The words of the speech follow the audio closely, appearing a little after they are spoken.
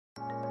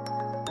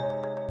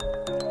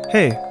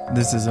Hey,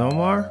 this is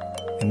Omar,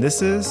 and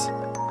this is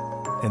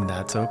And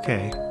That's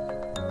Okay.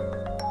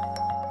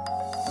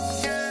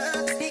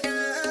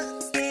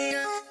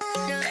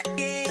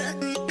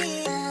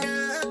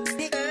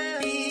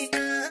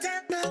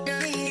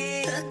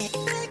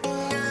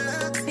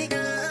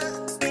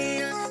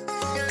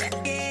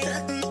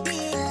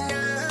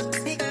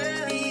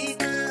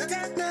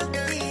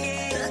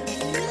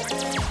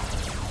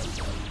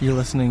 You're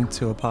listening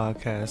to a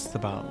podcast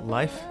about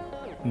life,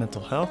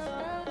 mental health,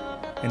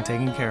 and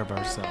taking care of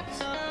ourselves.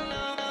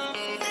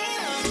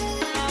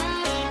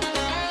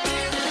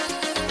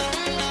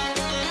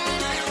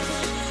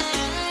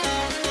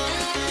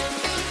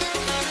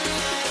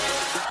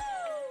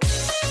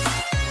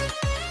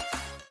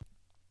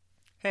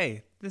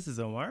 Hey, this is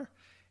Omar,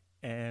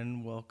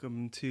 and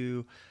welcome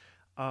to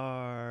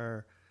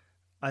our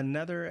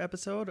another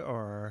episode,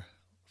 or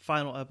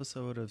final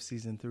episode of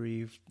season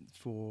 3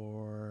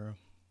 for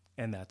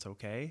And That's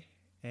Okay.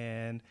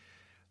 And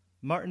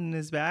Martin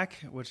is back,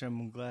 which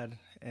I'm glad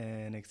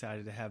and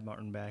excited to have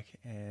Martin back.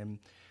 And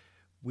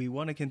we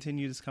want to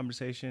continue this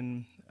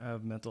conversation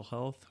of mental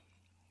health.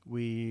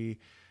 We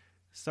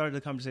started the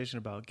conversation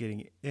about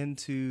getting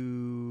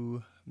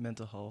into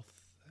mental health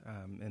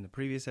in the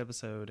previous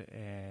episode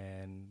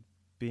and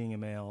being a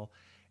male.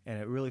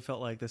 And it really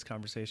felt like this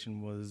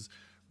conversation was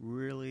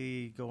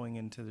really going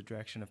into the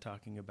direction of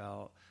talking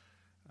about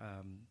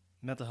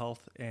mental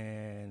health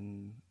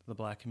in the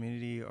Black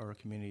community or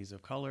communities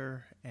of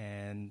color.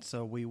 And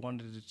so we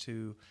wanted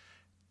to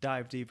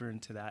dive deeper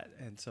into that.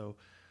 And so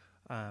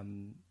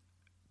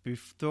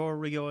before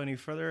we go any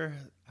further,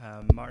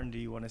 Martin, do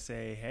you want to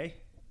say hey?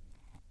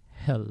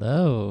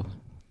 Hello.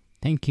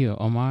 Thank you,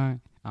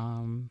 Omar.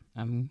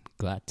 I'm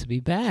glad to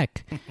be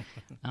back.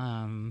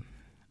 Yeah,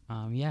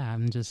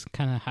 I'm just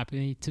kind of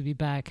happy to be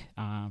back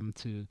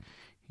to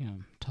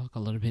talk a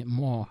little bit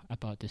more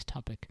about this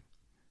topic.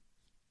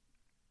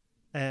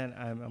 And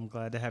I'm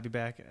glad to have you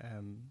back.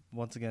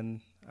 Once again,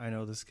 I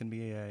know this can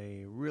be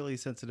a really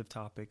sensitive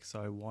topic,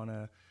 so I want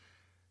to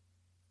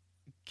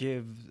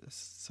give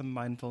some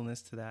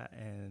mindfulness to that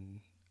and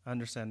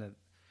understand that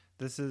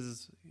this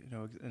is,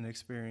 an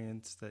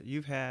experience that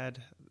you've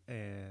had,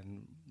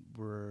 and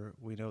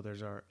we know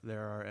there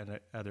are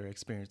other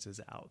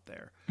experiences out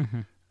there.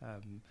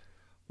 Mm-hmm.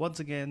 Once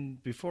again,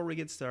 before we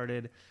get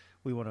started,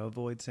 we want to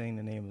avoid saying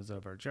the names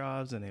of our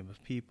jobs, the name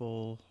of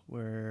people.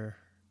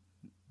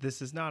 This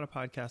is not a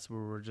podcast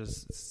where we're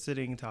just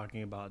sitting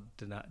talking about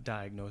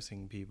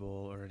diagnosing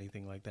people or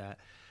anything like that.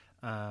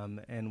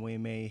 And we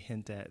may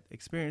hint at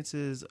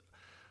experiences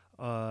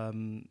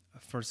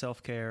for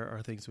self-care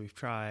or things we've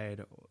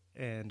tried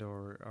and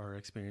or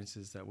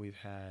experiences that we've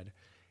had.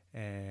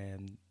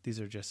 And these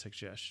are just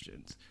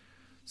suggestions.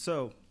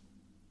 So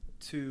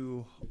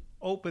to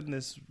open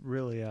this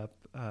really up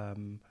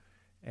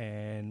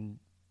and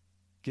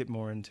get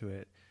more into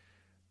it,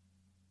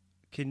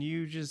 can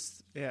you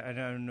just, I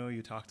know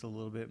you talked a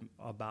little bit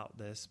about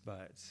this,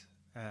 but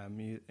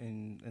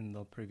in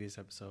the previous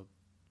episode,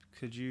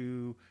 could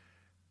you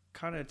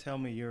kind of tell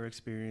me your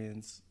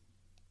experience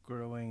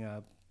growing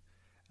up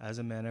as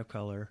a man of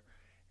color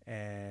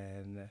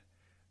and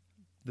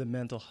the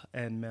mental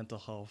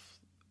health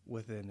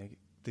within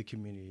the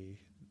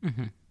community?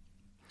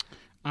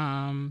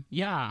 Mm-hmm.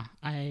 Yeah,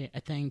 I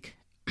think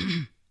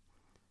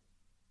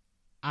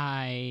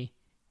I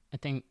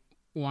think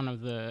one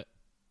of the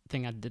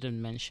thing I didn't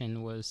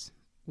mention was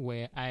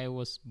where I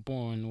was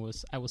born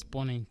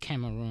in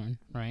Cameroon,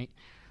 right?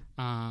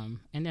 And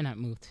then I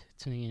moved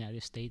to the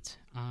United States.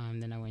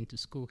 Then I went to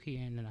school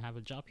here, and then I have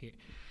a job here.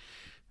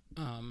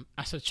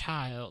 As a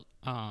child,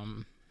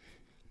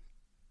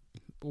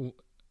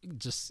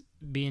 just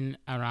being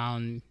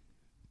around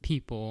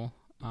people,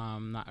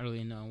 not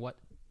really knowing what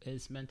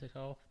is mental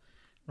health,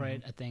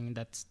 right? Mm-hmm. I think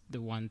that's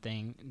the one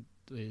thing,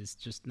 is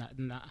just not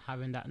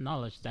having that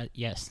knowledge that,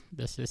 yes,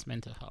 this is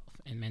mental health,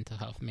 and mental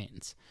health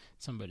means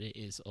somebody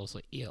is also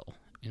ill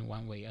in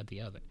one way or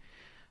the other.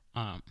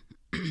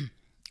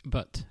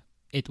 But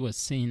it was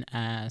seen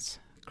as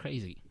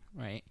crazy,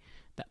 right?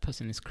 That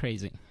person is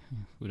crazy.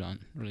 We don't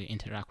really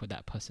interact with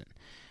that person.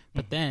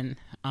 But then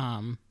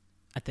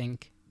I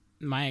think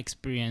my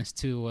experience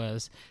too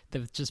was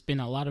there's just been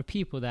a lot of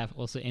people that have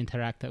also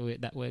interacted with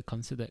that were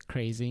considered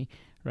crazy,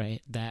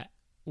 right? That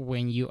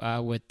when you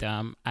are with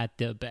them at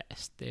their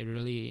best, they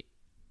really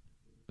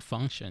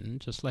function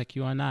just like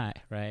you and I,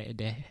 right?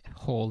 They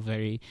hold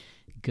very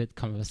good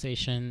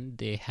conversation.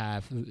 They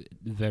have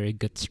very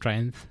good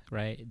strength,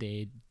 right?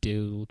 They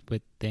deal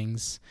with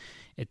things.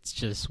 It's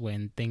just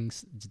when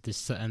there's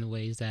certain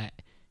ways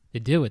that they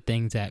deal with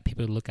things that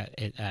people look at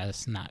it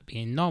as not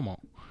being normal.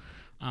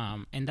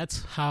 And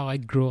that's how I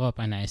grew up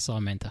and I saw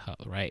mental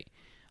health, right?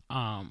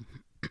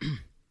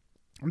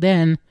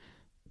 Then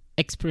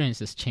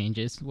experiences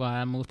changes while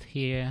I moved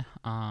here.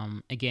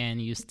 Again,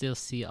 you still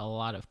see a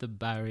lot of the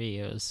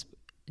barriers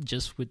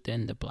just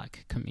within the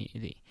Black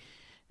community.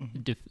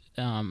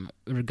 Mm-hmm.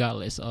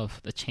 Regardless of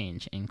the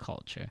change in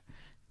culture,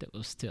 there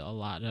was still a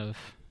lot of,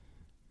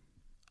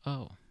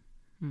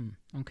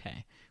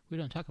 okay, We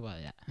don't talk about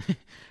that,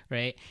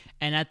 right?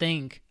 And I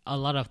think a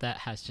lot of that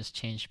has just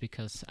changed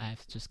because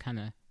I've just kind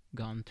of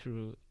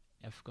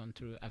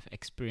I've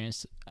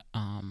experienced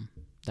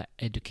that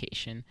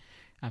education.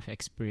 I've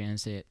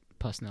experienced it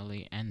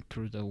personally and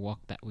through the work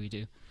that we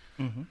do.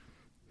 Mm-hmm.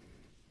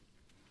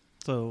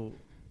 So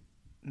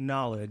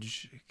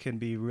knowledge can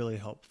be really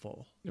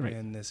helpful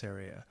in this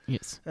area.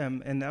 Yes.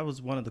 And that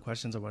was one of the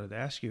questions I wanted to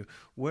ask you.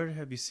 Where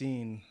have you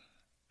seen,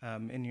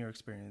 in your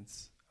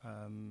experience,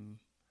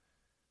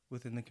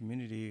 within the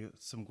community,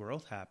 some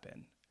growth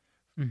happen?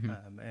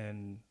 Mm-hmm.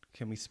 And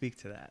can we speak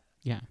to that?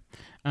 Yeah.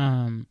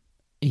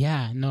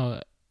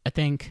 No, I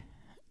think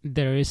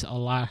there is a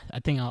lot. I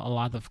think a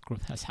lot of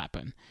growth has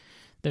happened.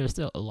 There's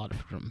still a lot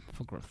of room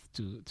for growth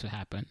to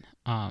happen.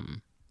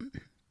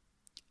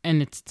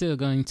 And it's still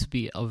going to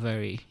be a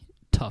very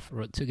tough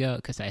road to go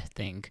because I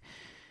think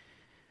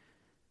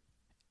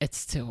it's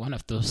still one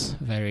of those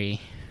very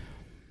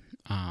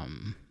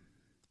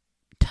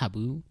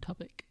taboo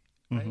topic,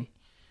 right?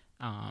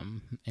 Mm-hmm.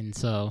 And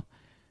so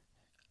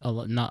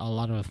not a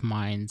lot of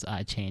minds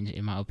are changed,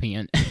 in my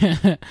opinion,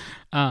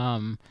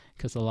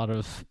 because a lot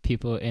of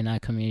people in our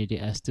community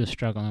are still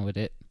struggling with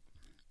it.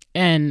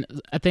 And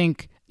I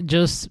think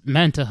just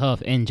mental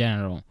health in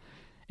general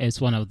is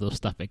one of those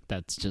topics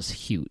that's just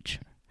huge.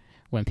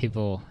 When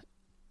people,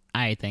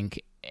 I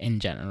think in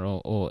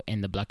general, or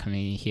in the Black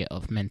community hear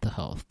of mental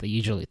health, they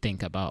usually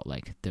think about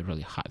like the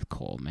really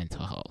hardcore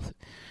mental health,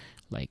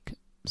 like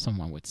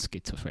someone with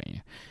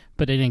schizophrenia.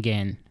 But then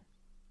again,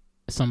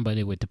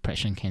 somebody with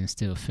depression can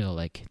still feel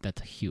like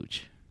that's a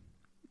huge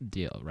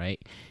deal, right?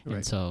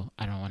 And so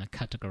I don't want to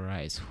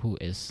categorize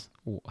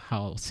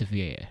how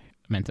severe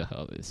mental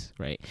health is,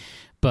 right?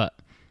 But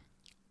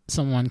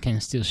someone can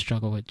still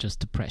struggle with just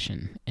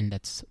depression, and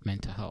that's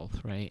mental health,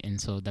 right? And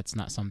so that's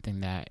not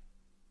something that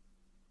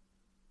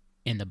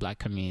in the Black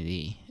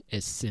community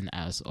is seen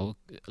as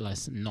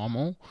less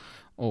normal,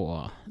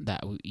 or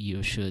that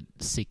you should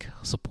seek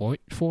support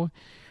for,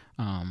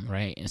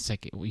 right? It's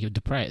like, you're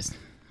depressed,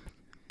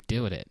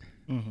 deal with it.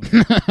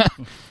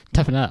 Mm-hmm.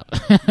 Toughen up.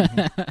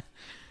 Mm-hmm.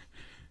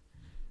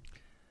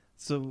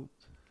 So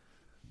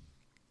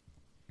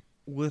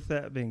with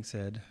that being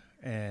said,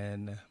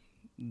 and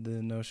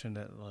the notion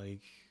that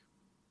like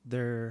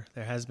there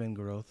has been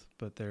growth,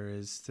 but there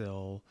is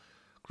still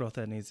growth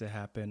that needs to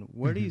happen,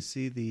 where do you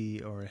see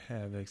or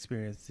have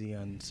experienced the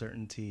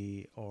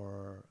uncertainty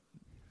or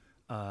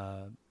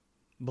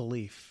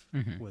belief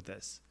with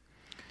this?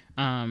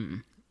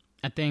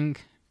 I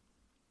think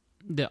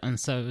the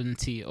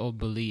uncertainty or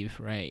belief,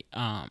 right?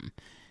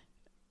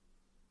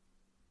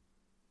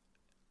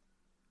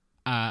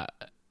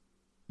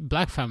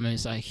 Black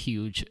families are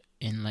huge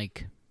in,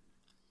 like,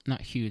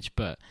 not huge,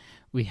 but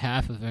we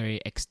have a very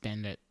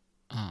extended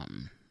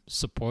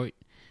support,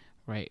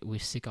 right? We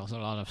seek out a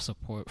lot of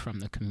support from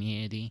the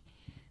community.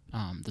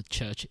 The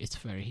church is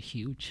very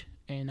huge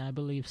in our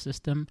belief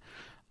system.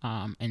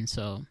 And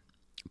so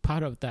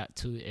part of that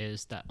too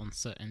is that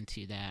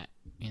uncertainty that,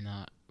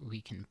 we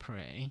can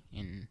pray,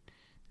 and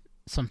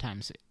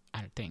sometimes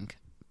I think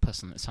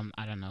personally,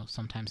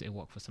 sometimes it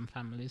works for some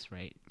families,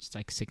 right? It's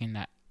like seeking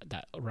that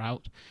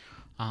route.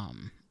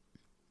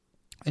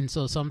 And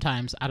so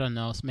sometimes, I don't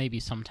know,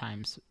 maybe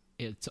sometimes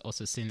it's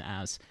also seen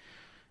as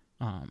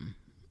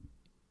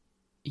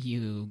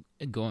you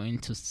going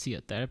to see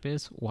a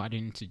therapist, why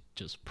didn't you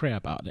just pray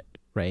about it,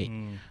 right?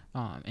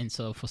 And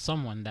so for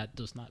someone that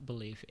does not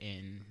believe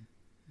in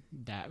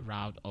that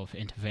route of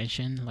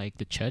intervention, like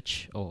the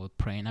church or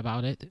praying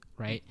about it,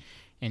 right?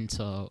 And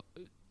so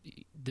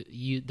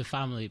the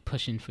family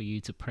pushing for you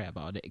to pray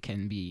about it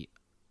can be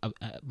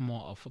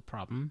more of a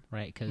problem,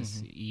 right?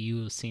 Because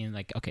you seeing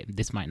like, okay,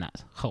 this might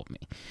not help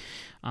me,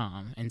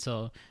 and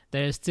so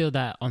there's still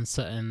that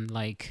uncertain,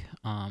 like,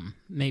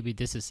 maybe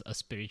this is a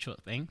spiritual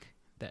thing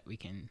that we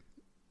can,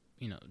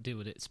 deal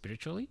with it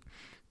spiritually,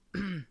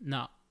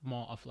 not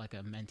more of like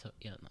a mental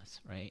illness,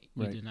 right?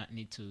 You do not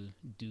need to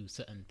do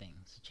certain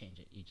things to change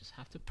it. You just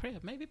have to pray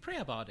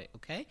about it,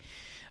 okay?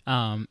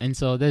 And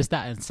so there's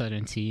that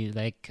uncertainty,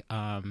 like,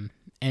 and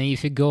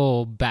if you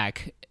go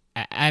back,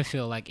 I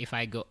feel like if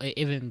I go,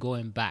 even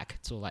going back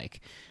to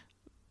like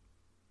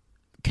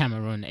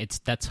Cameroon,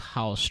 that's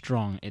how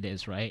strong it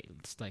is, right?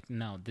 It's like,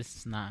 no, this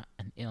is not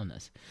an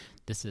illness.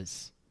 This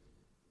is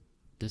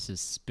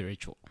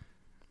spiritual,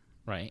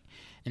 right?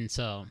 And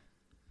so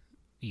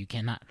you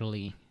cannot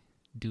really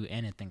do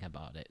anything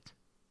about it.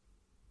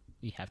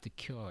 You have to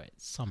cure it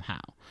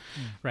somehow,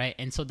 right?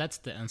 And so that's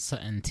the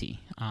uncertainty.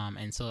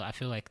 And so I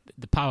feel like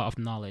the power of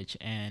knowledge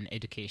and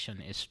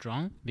education is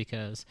strong,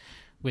 because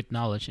with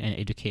knowledge and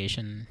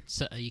education,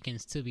 so you can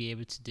still be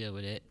able to deal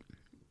with it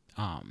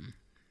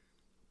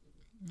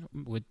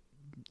with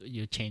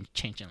your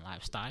changing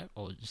lifestyle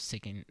or just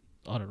seeking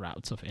other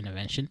routes of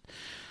intervention.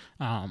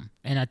 And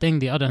I think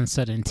the other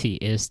uncertainty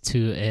is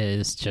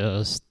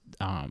just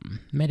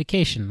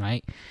medication,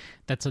 right?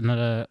 That's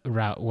another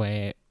route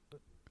where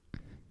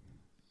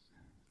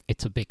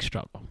it's a big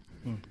struggle.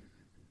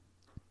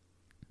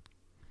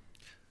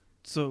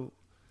 So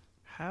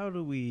how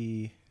do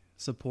we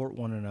support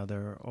one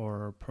another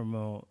or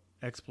promote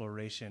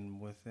exploration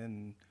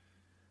within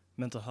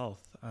mental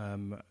health.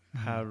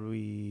 How do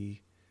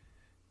we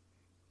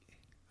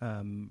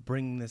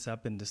bring this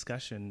up in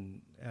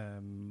discussion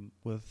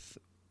with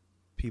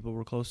people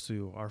we're close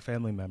to, our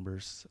family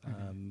members?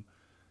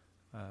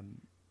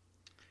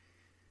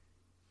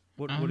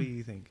 What do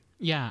you think?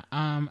 Yeah,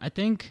 I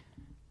think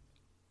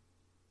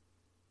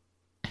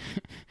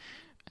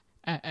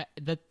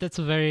that's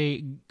a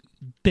very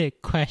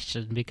big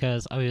question,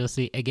 because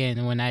obviously,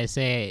 again, when I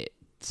say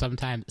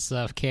sometimes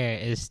self-care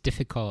is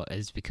difficult,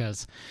 is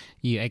because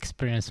you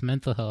experience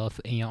mental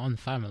health in your own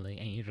family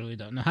and you really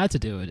don't know how to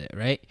deal with it,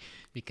 right?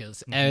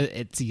 Because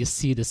you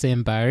see the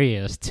same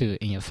barriers too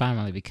in your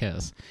family,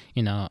 because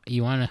you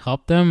want to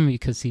help them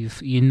because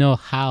you know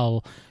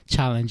how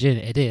challenging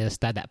it is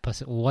that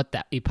person,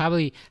 you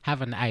probably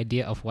have an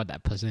idea of what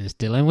that person is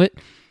dealing with,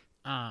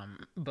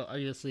 but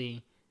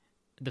obviously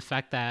the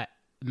fact that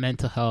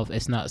mental health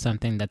is not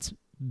something that's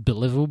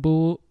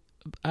believable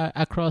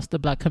across the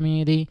Black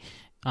community,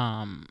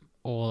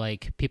 or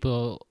like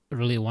people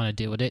really want to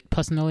deal with it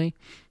personally.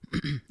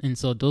 And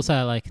so those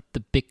are like the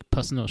big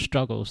personal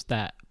struggles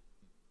that,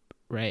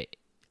 right,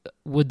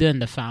 within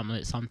the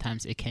family,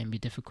 sometimes it can be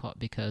difficult,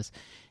 because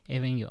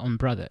even your own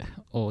brother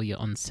or your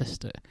own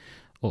sister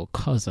or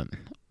cousin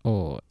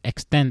or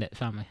extended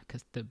family,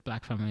 because the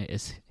Black family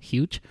is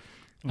huge,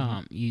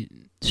 you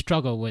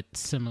struggle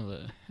with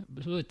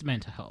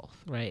mental health,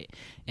 right?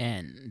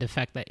 And the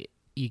fact that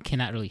you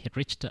cannot really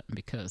reach them,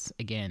 because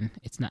again,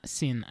 it's not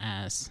seen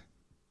as,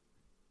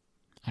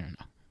 I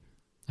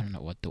don't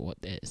know what the word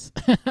is.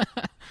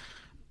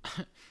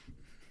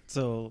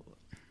 So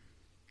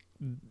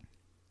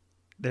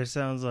there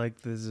sounds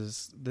like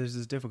there's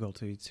this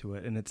difficulty to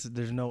it, and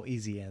there's no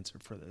easy answer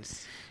for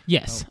this.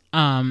 Yes,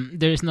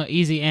 there's no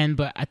easy end,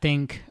 but I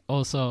think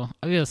also,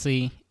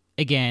 obviously,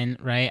 again,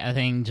 right, I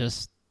think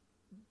just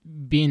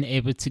being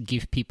able to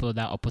give people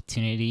that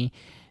opportunity,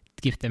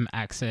 give them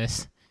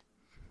access,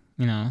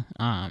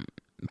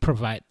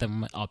 provide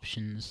them with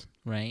options,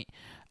 right?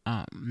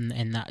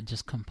 And not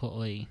just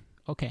completely,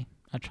 okay,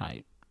 I'll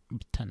try,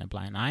 turn a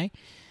blind eye,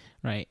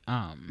 right?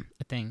 I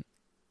think,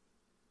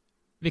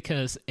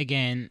 because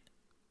again,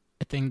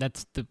 I think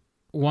that's the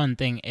one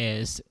thing,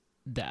 is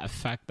the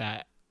fact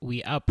that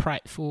we are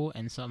prideful,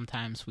 and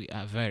sometimes we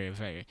are very,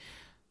 very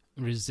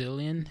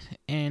resilient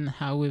in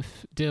how we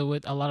deal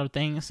with a lot of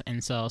things.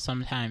 And so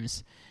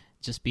sometimes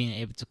just being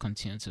able to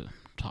continue to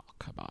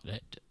talk about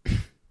it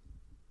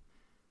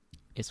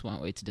is one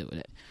way to deal with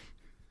it.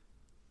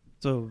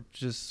 So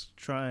just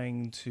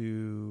trying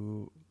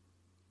to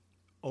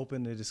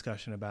open the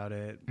discussion about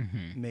it,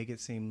 make it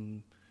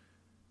seem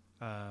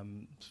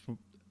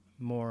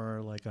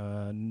more like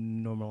a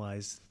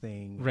normalized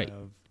thing. Right.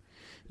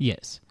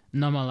 Yes,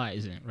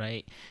 normalizing,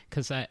 right?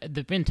 Because there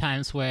have been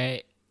times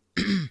where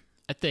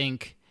I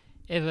think,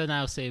 even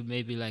I'll say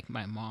maybe like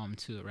my mom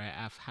too, right?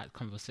 I've had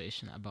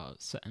conversation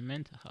about certain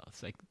mental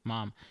health. Like,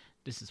 Mom,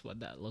 this is what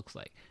that looks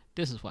like.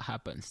 This is what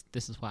happens.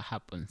 This is what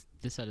happens.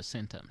 These are the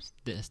symptoms.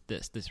 This,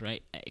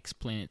 right? I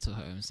explain it to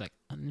her. And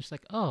it's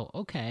like, oh,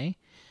 okay.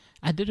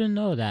 I didn't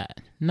know that.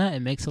 Now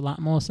it makes a lot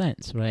more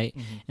sense, right?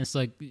 It's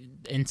like,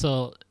 and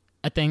so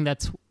I think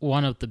that's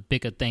one of the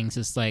bigger things.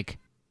 Is like,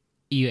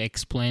 you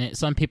explain it.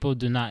 Some people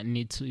do not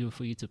need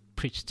for you to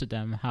preach to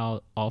them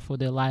how awful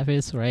their life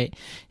is, right?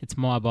 It's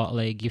more about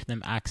like give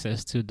them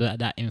access to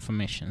that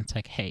information. It's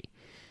like, hey,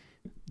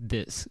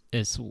 this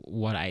is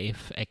what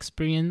I've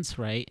experienced,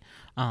 right?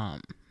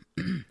 And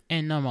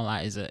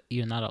normalize it.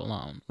 You're not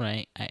alone,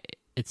 right?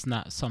 It's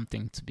not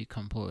something to be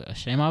completely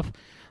ashamed of.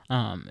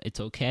 It's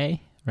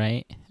okay,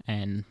 right?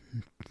 And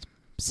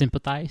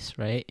sympathize,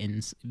 right?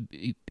 And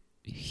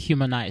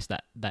humanize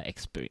that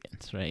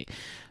experience, right?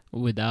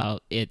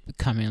 Without it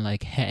becoming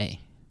like, hey,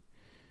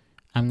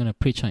 I'm going to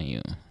preach on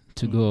you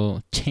to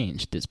go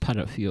change this part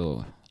of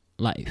your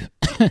life.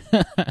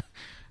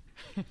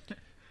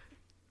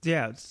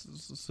 Yeah.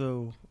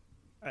 So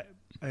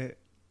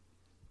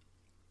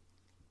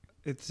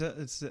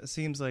it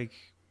seems like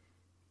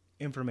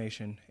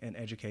information and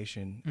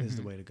education is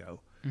the way to go,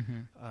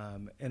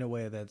 in a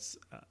way that's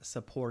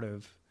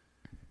supportive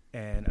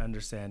and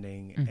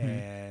understanding,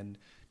 and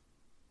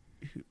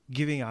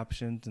giving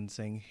options and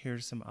saying,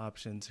 here's some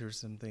options, here's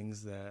some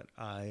things that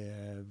I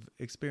have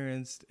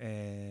experienced,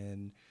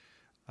 and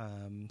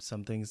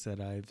some things that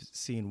I've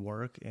seen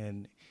work,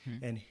 and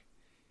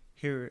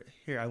here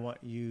I want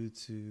you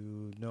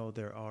to know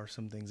there are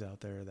some things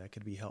out there that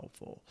could be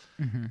helpful.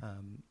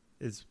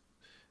 Is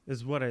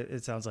what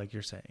it sounds like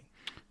you're saying.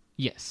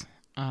 Yes,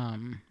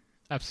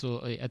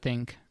 absolutely. I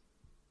think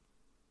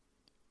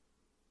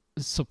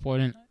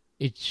supporting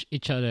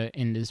each other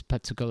in this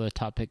particular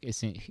topic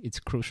it's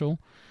crucial,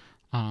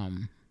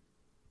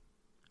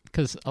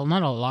 because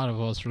not a lot of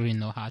us really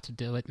know how to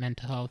deal with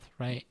mental health,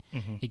 right?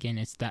 Again,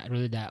 it's that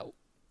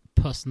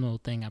personal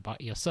thing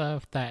about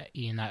yourself that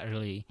you're not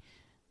really,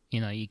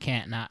 you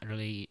can't not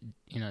really,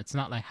 it's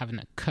not like having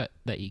a cut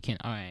that you can,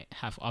 all right,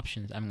 have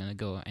options. I'm gonna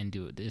go and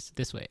do it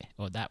this way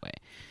or that way.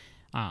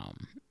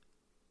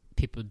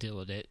 People deal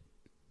with it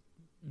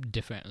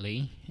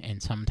differently,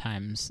 and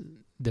sometimes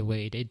the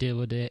way they deal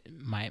with it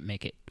might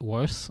make it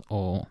worse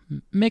or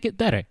make it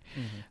better,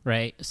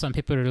 right?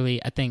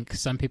 I think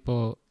some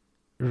people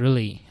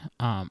really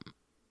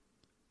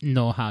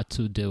know how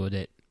to deal with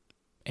it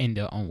in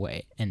their own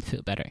way and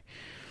feel better.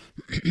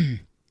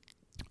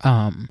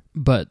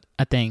 But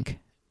I think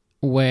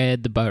where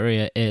the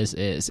barrier is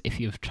if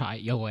you've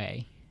tried your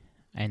way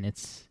and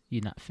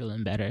you're not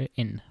feeling better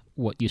in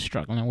what you're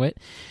struggling with,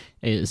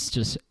 is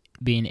just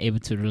being able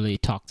to really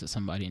talk to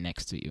somebody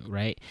next to you,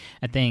 right?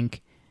 I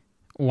think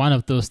one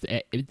of those,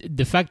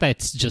 the fact that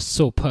it's just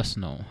so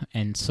personal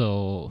and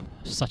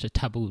such a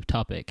taboo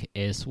topic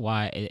is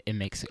why it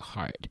makes it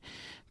hard.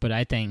 But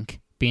I think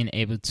being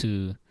able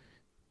to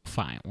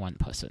find one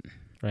person,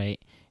 right?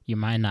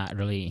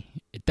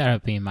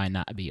 Therapy might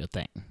not be your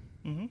thing,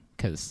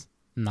 because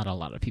not a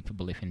lot of people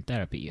believe in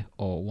therapy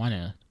or want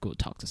to go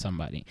talk to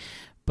somebody.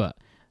 But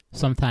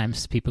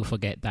sometimes people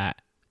forget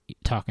that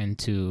talking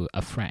to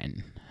a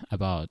friend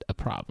about a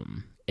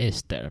problem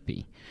is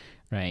therapy,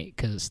 right?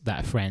 Because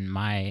that friend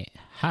might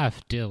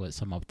have dealt with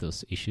some of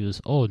those issues,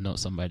 or know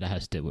somebody that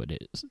has dealt with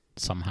it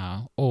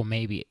somehow, or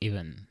maybe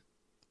even,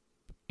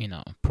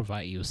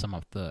 provide you some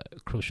of the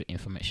crucial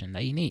information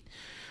that you need.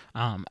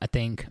 I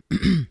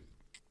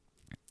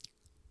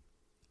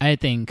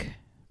think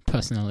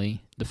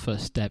personally, the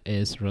first step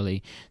is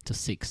really to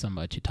seek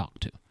somebody to talk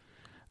to,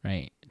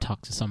 right?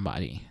 Talk to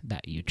somebody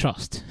that you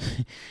trust.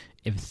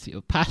 If it's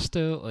your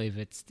pastor, or if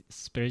it's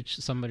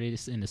somebody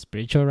that's in the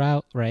spiritual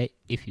route, right?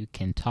 If you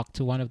can talk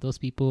to one of those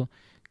people,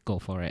 go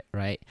for it,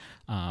 right?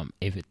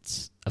 If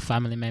it's a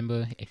family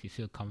member, if you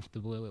feel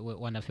comfortable with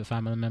one of your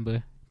family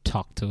member,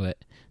 talk to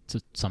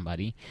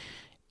somebody.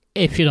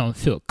 If you don't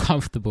feel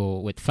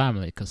comfortable with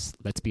family, because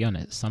let's be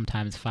honest,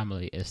 sometimes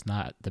family is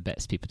not the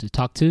best people to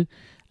talk to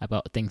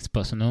about things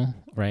personal,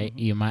 right?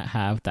 You might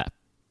have that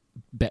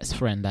best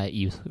friend that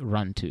you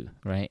run to,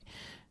 right?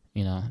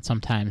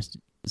 Sometimes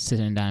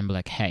sitting down and be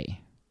like,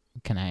 hey,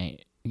 can I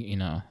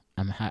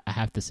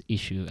have this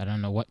issue, I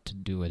don't know what to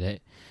do with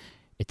it,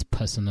 it's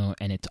personal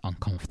and it's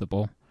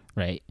uncomfortable,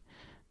 right?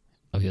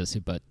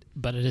 Obviously, but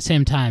at the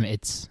same time,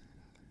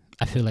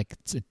 I feel like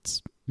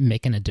it's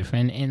making a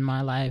difference in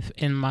my life,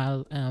 in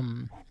my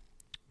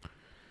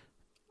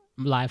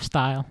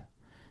lifestyle.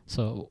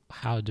 So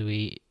how do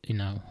we,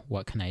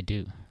 what can I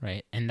do,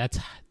 right? And I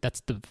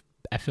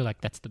feel like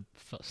that's the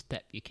first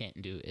step you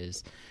can't do,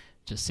 is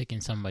just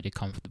seeking somebody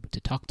comfortable to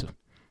talk to.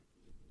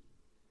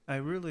 I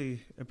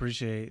really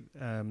appreciate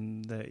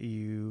that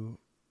you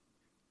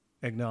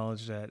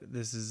acknowledge that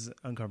this is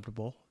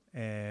uncomfortable,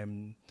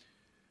 and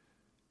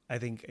I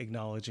think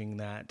acknowledging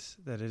that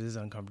it is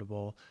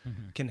uncomfortable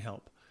can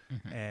help.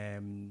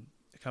 And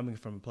coming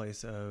from a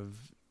place of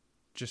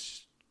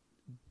just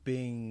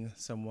being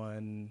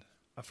someone,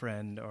 a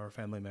friend or a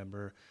family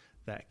member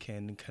that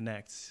can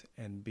connect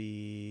and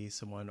be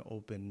someone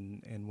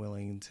open and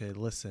willing to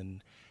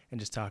listen and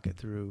just talk it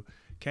through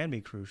can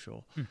be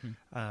crucial.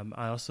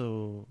 I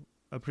also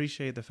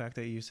appreciate the fact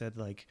that you said,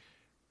 like,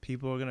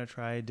 people are going to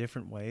try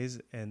different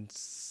ways, and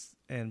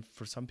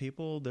for some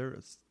people,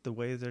 the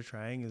way they're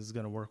trying is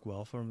going to work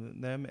well for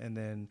them, and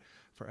then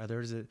for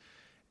others,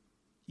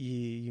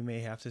 you may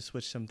have to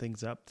switch some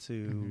things up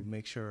to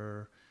make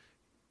sure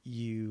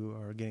you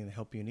are getting the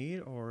help you need,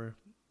 or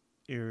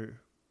you're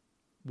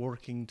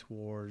working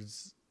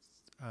towards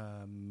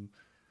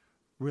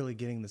really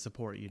getting the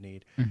support you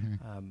need.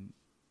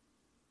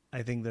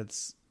 I think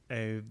that's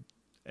a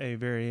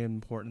very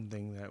important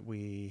thing that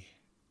we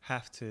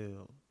have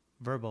to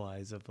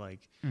verbalize, of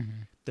like,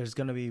 there's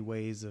going to be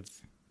ways of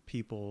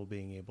people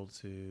being able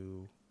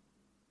to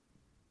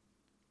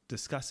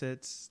discuss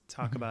it,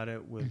 talk about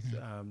it with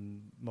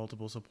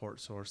multiple support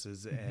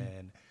sources,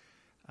 and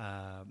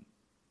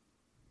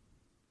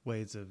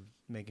ways of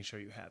making sure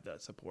you have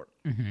that support.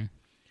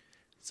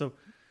 So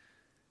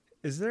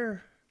is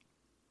there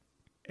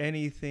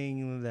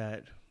anything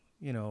that,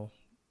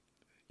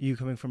 you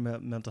coming from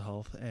mental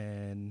health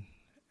and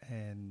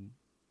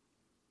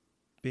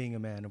being a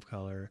man of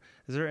color,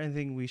 is there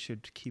anything we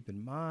should keep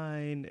in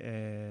mind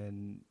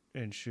and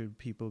should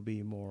people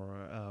be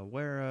more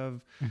aware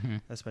of,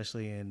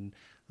 especially in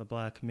the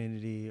Black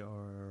community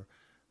or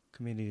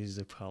communities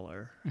of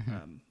color?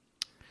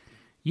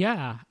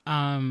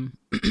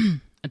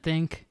 I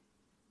think,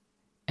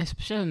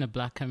 especially in the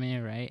Black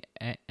community, right?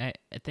 I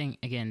think,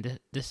 again,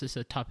 this is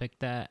a topic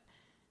that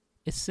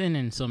is seen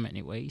in so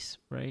many ways,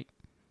 right?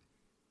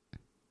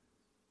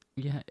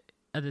 Yeah,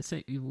 at the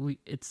same,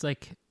 it's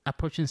like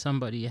approaching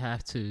somebody, you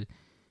have to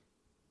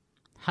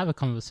have a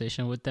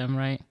conversation with them,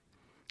 right?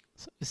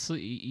 So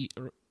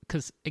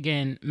because,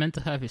 again,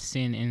 mental health is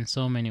seen in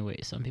so many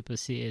ways. Some people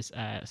see it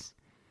as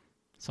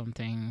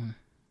something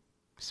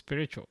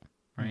spiritual,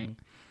 right?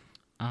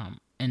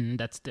 And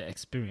that's the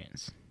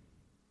experience,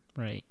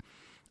 right?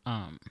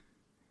 And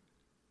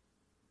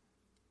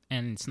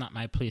it's not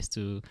my place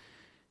to,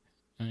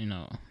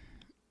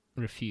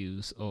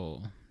 refuse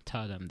or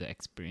tell them the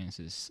experience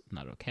is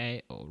not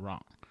okay or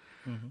wrong.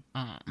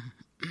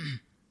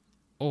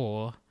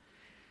 Or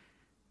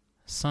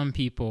some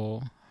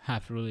people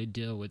have really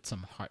dealt with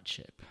some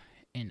hardship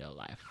in their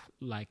life,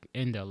 like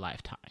in their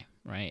lifetime,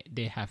 right?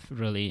 They have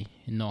really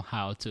know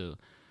how to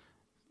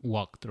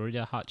walk through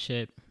their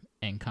hardship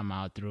and come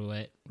out through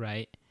it,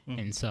 right?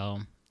 And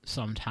so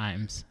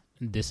sometimes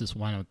this is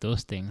one of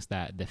those things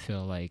that they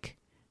feel like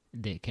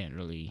they can't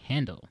really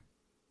handle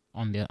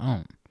on their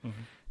own,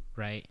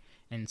 right?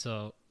 And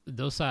so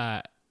those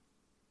are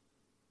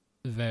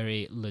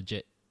very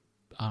legit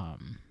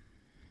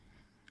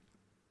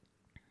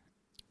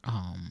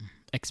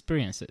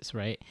experiences,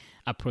 right?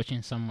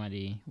 Approaching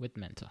somebody with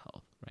mental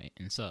health, right?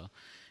 And so,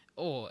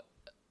 or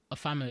a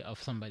family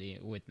of somebody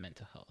with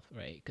mental health,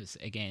 right? Because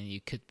again,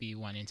 you could be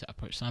wanting to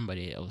approach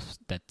somebody else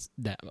that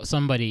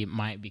somebody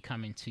might be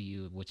coming to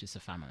you, which is a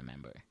family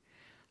member.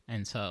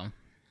 And so,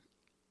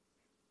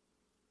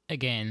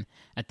 again,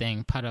 I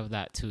think part of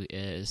that too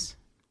is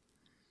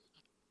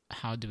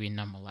how do we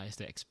normalize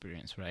the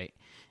experience, right?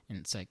 And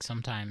it's like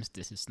sometimes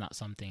this is not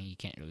something you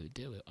can't really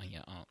deal with on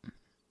your own,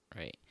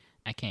 right?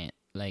 I can't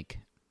like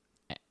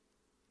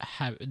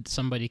have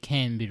somebody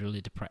can be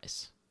really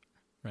depressed,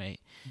 right?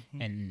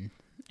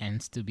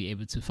 And still be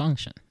able to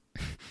function,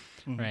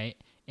 right?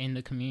 In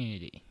the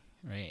community,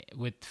 right?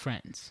 With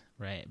friends,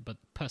 right? But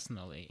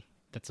personally,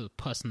 that's a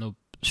personal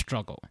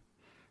struggle,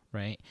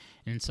 right?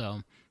 And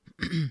so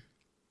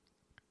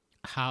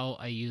who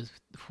are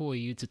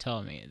you to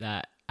tell me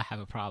that I have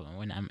a problem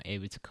when I'm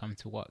able to come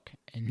to work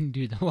and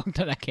do the work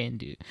that I can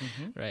do,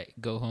 right?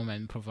 Go home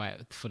and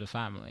provide for the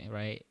family,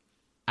 right?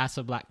 As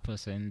a Black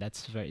person,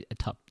 that's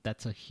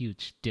a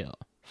huge deal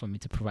for me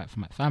to provide for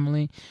my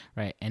family,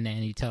 right? And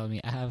then you tell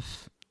me I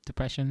have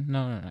depression?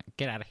 No,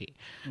 get out of here,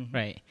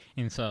 right?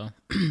 And so,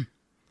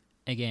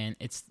 again,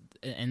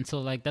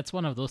 like that's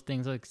one of those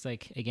things. It's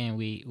like again,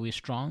 we're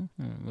strong,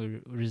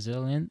 we're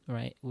resilient,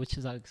 right? Which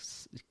is a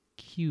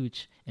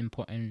huge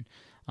important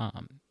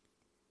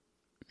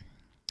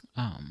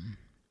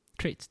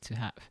traits to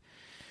have.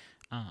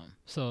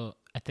 So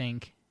I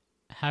think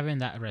having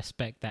that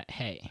respect that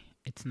hey,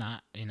 it's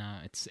not,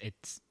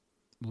 it's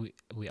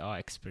we all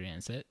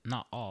experience it.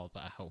 Not all,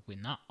 but I hope we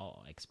not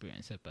all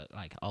experience it, but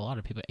like a lot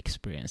of people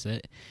experience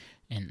it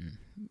and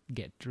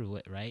get through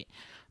it, right?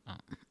 I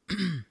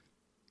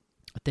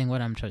think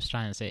what I'm just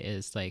trying to say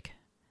is like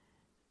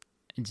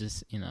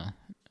just,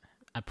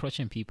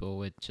 approaching people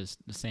with just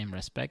the same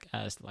respect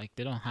as like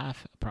they don't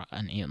have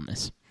an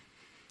illness,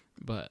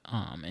 but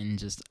and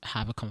just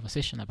have a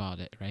conversation about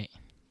it, right?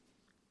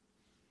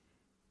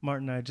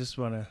 Martin, I just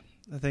want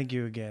to thank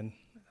you again.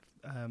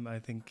 I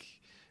think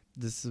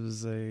this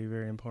was a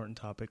very important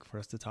topic for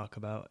us to talk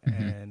about,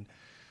 and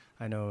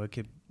I know it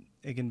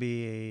can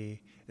be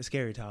a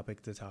scary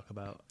topic to talk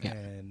about,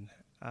 and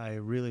I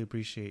really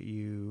appreciate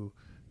you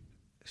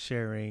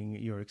sharing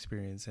your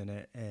experience in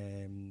it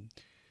and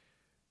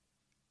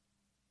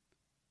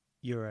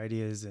your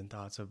ideas and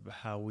thoughts of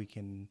how we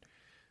can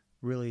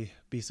really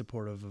be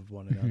supportive of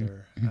one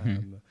another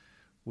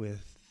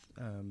with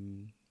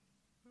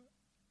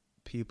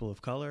people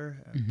of color,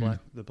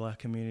 the Black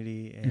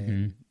community,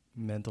 and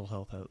mental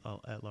health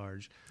at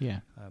large. Yeah.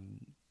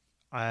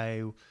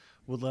 I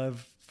would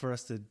love for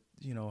us to,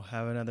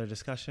 have another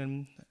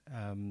discussion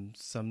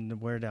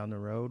somewhere down the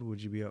road.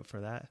 Would you be up for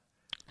that?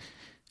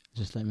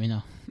 Just let me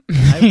know.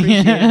 I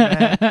appreciate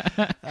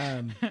that.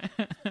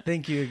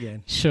 Thank you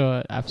again.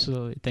 Sure,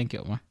 absolutely. Thank you,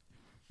 Omar.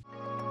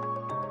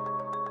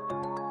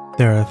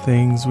 There are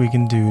things we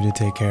can do to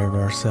take care of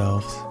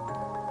ourselves.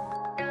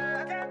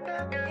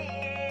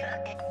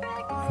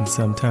 And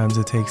sometimes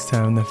it takes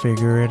time to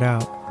figure it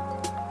out.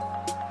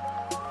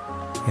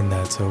 And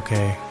that's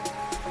okay.